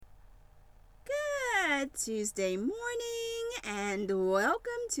Good Tuesday morning and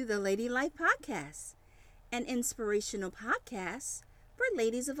welcome to the Lady Life Podcast, an inspirational podcast for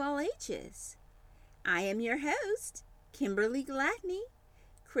ladies of all ages. I am your host, Kimberly Gladney,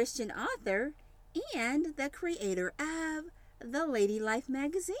 Christian author and the creator of the Lady Life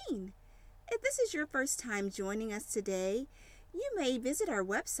magazine. If this is your first time joining us today, you may visit our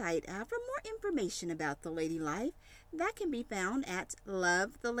website for more information about the Lady Life. That can be found at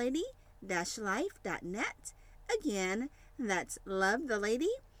lovethelady-life.net. Again, that's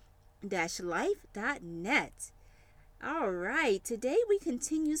lovethelady-life.net. All right, today we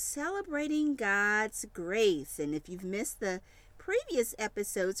continue celebrating God's grace. And if you've missed the previous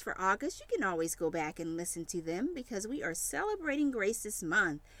episodes for August, you can always go back and listen to them because we are celebrating grace this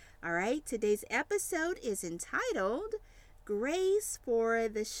month. All right, today's episode is entitled Grace for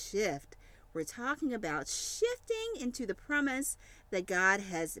the Shift. We're talking about shifting into the promise that God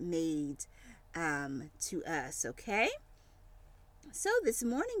has made to us, okay? So this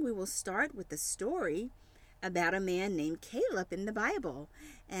morning we will start with the story about a man named Caleb in the Bible.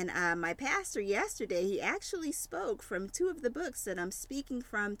 And my pastor yesterday, he actually spoke from two of the books that I'm speaking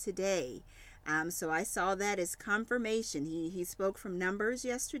from today. So I saw that as confirmation. He spoke from Numbers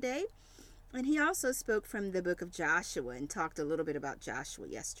yesterday. And he also spoke from the book of Joshua and talked a little bit about Joshua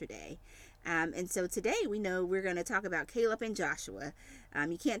yesterday. And so today we know we're going to talk about Caleb and Joshua.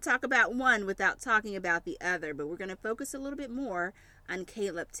 You can't talk about one without talking about the other, but we're going to focus a little bit more on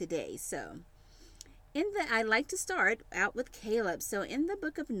Caleb today. So I'd like to start out with Caleb. So in the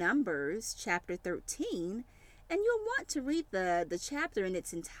book of Numbers, chapter 13, and you'll want to read the chapter in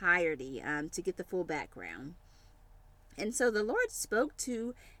its entirety to get the full background. And so the Lord spoke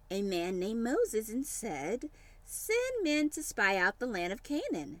to a man named Moses and said, "Send men to spy out the land of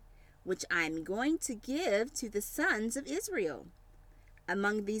Canaan, which I am going to give to the sons of Israel."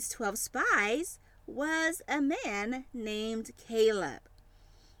 Among these 12 spies was a man named Caleb.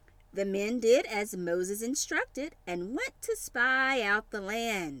 The men did as Moses instructed and went to spy out the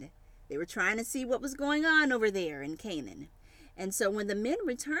land. They were trying to see what was going on over there in Canaan. And so when the men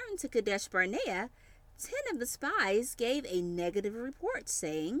returned to Kadesh Barnea, 10 of the spies gave a negative report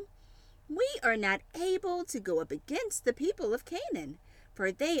saying, "We are not able to go up against the people of Canaan,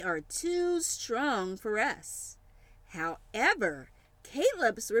 for they are too strong for us." However,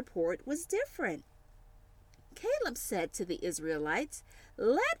 Caleb's report was different. Caleb said to the Israelites,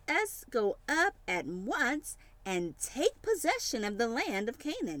 "Let us go up at once and take possession of the land of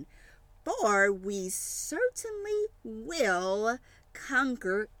Canaan, for we certainly will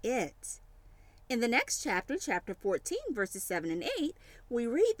conquer it." In the next chapter, chapter 14, verses 7 and 8, we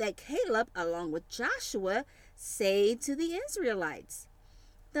read that Caleb, along with Joshua, said to the Israelites,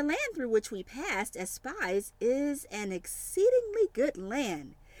 "The land through which we passed as spies is an exceedingly good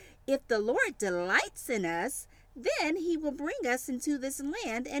land. If the Lord delights in us, then he will bring us into this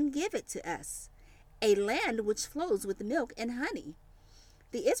land and give it to us, a land which flows with milk and honey."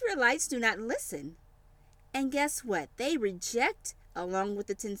 The Israelites do not listen. And guess what? They reject, along with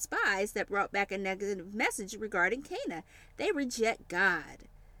the 10 spies that brought back a negative message regarding Canaan. They reject God.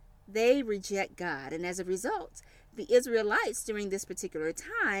 And as a result, the Israelites during this particular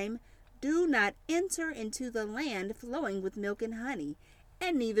time do not enter into the land flowing with milk and honey,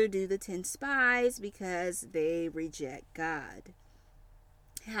 and neither do the 10 spies because they reject God.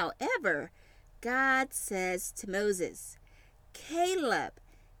 However, God says to Moses, "Caleb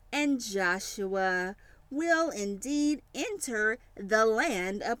and Joshua will indeed enter the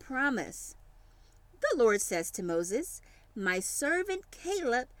land of promise." The Lord says to Moses, "My servant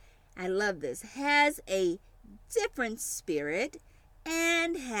Caleb," I love this, "has a different spirit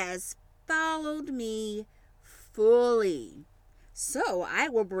and has followed me fully. So I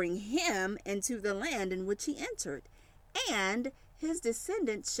will bring him into the land in which he entered, and his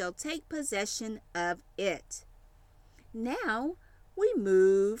descendants shall take possession of it." Now we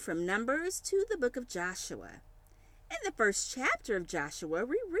move from Numbers to the book of Joshua. In the first chapter of Joshua,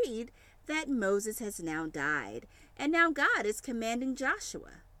 we read that Moses has now died, and now God is commanding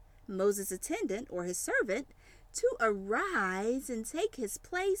Joshua, Moses' attendant or his servant, to arise and take his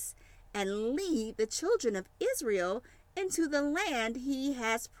place and lead the children of Israel into the land he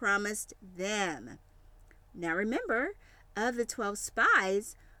has promised them. Now remember, of the 12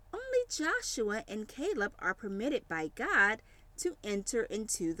 spies, only Joshua and Caleb are permitted by God to enter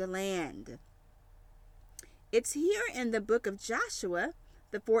into the land. It's here in the book of Joshua,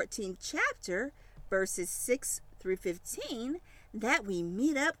 the 14th chapter, verses 6 through 15, that we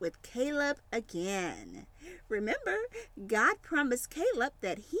meet up with Caleb again. Remember, God promised Caleb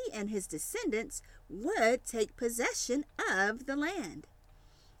that he and his descendants would take possession of the land.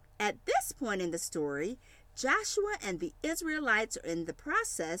 At this point in the story, Joshua and the Israelites are in the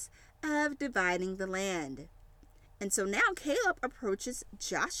process of dividing the land. And so now Caleb approaches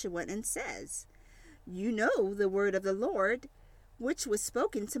Joshua and says, "You know the word of the Lord, which was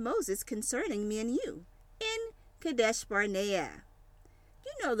spoken to Moses concerning me and you in Kadesh Barnea.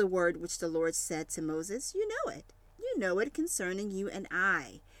 You know the word which the Lord said to Moses. You know it. You know it concerning you and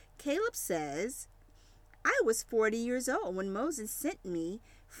I." Caleb says, "I was 40 years old when Moses sent me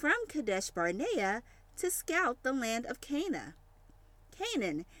from Kadesh Barnea to scout the land of Canaan,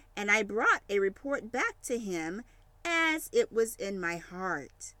 and I brought a report back to him as it was in my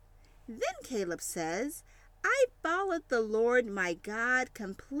heart." Then Caleb says, "I followed the Lord my God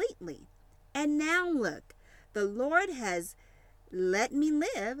completely, and now look, the Lord has let me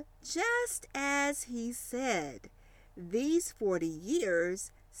live just as he said, these 40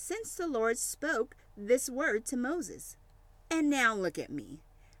 years since the Lord spoke this word to Moses. And now look at me.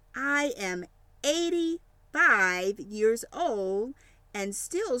 I am 85 years old and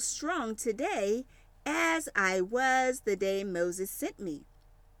still strong today as I was the day Moses sent me.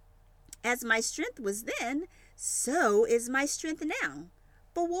 As my strength was then, so is my strength now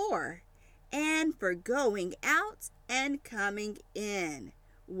for war and for going out and coming in."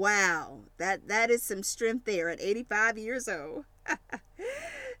 Wow, that is some strength there at 85 years old.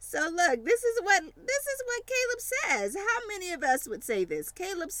 So look, this is what Caleb says. How many of us would say this?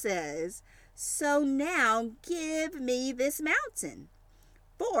 Caleb says, "So now give me this mountain,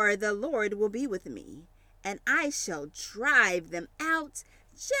 for the Lord will be with me, and I shall drive them out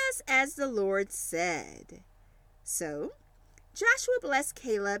just as the Lord said." So Joshua blessed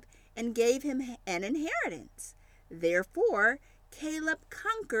Caleb and gave him an inheritance. Therefore, Caleb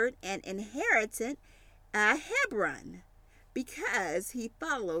conquered and inherited Hebron because he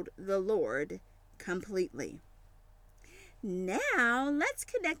followed the Lord completely. Now, let's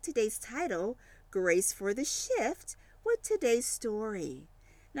connect today's title, Grace for the Shift, with today's story.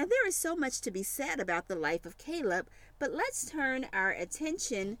 Now, there is so much to be said about the life of Caleb, but let's turn our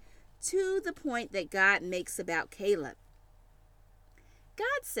attention to the point that God makes about Caleb.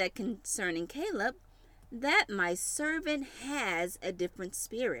 God said concerning Caleb that my servant has a different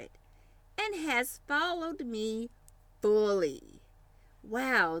spirit and has followed me fully.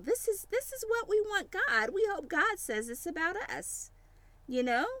 Wow, this is what we want God. We hope God says this about us. You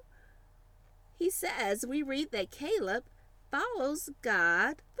know, he says, we read that Caleb follows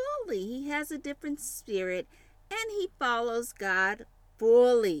God fully. He has a different spirit and he follows God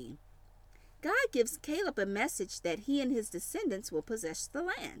fully. God gives Caleb a message that he and his descendants will possess the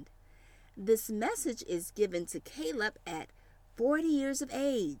land. This message is given to Caleb at 40 years of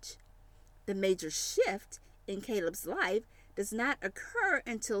age. The major shift in Caleb's life does not occur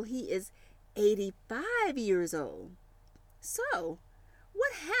until he is 85 years old. So,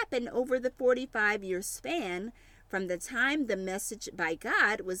 what happened over the 45-year span from the time the message by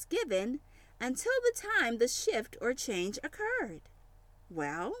God was given until the time the shift or change occurred?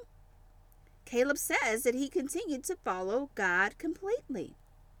 Well, Caleb says that he continued to follow God completely.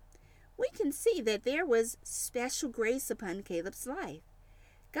 We can see that there was special grace upon Caleb's life.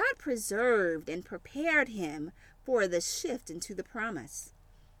 God preserved and prepared him for the shift into the promise.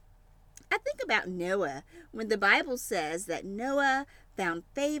 I think about Noah when the Bible says that Noah found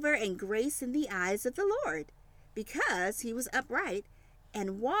favor and grace in the eyes of the Lord because he was upright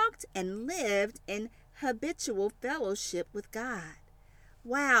and walked and lived in habitual fellowship with God.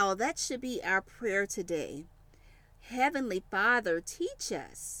 Wow, that should be our prayer today. Heavenly Father, teach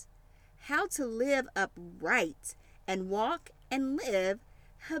us how to live upright and walk and live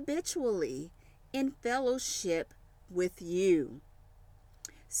habitually in fellowship with you.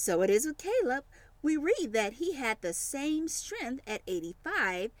 So it is with Caleb. We read that he had the same strength at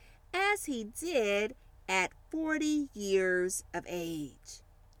 85 as he did at 40 years of age.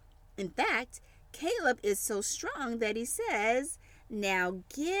 In fact, Caleb is so strong that he says, "Now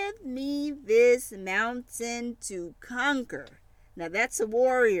give me this mountain to conquer." Now that's a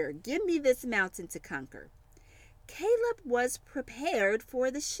warrior. Give me this mountain to conquer. Caleb was prepared for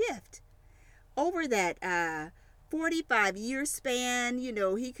the shift. Over that 45-year span,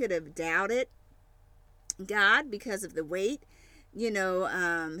 he could have doubted God because of the weight.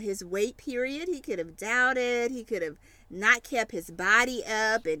 His weight period, he could have doubted. He could have not kept his body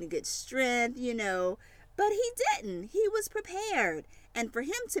up in good strength, But he didn't. He was prepared. And for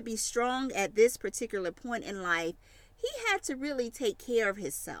him to be strong at this particular point in life, he had to really take care of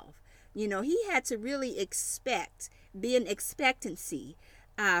himself. He had to really be in expectancy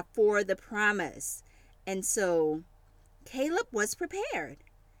for the promise. And so Caleb was prepared.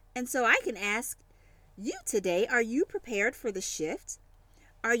 And so I can ask you today, are you prepared for the shift?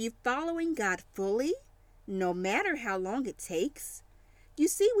 Are you following God fully, no matter how long it takes? You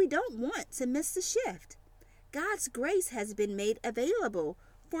see, we don't want to miss the shift. God's grace has been made available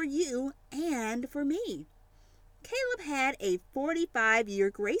for you and for me. Caleb had a 45-year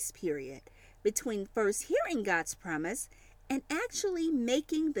grace period between first hearing God's promise and actually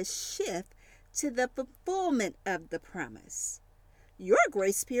making the shift to the fulfillment of the promise. Your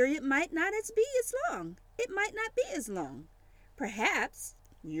grace period might not be as long. It might not be as long. Perhaps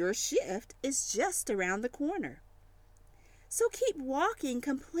your shift is just around the corner. So keep walking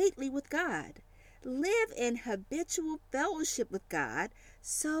completely with God. Live in habitual fellowship with God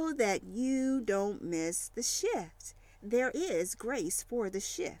so that you don't miss the shift. There is grace for the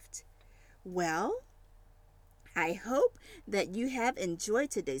shift. Well, I hope that you have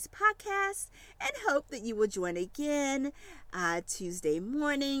enjoyed today's podcast and hope that you will join again Tuesday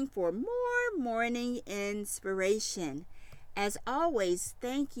morning for more morning inspiration. As always,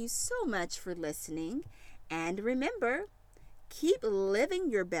 thank you so much for listening. And remember, keep living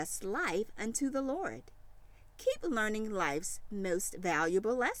your best life unto the Lord. Keep learning life's most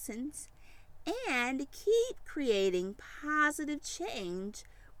valuable lessons. And keep creating positive change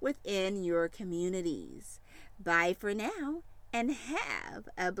within your communities. Bye for now and have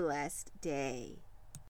a blessed day.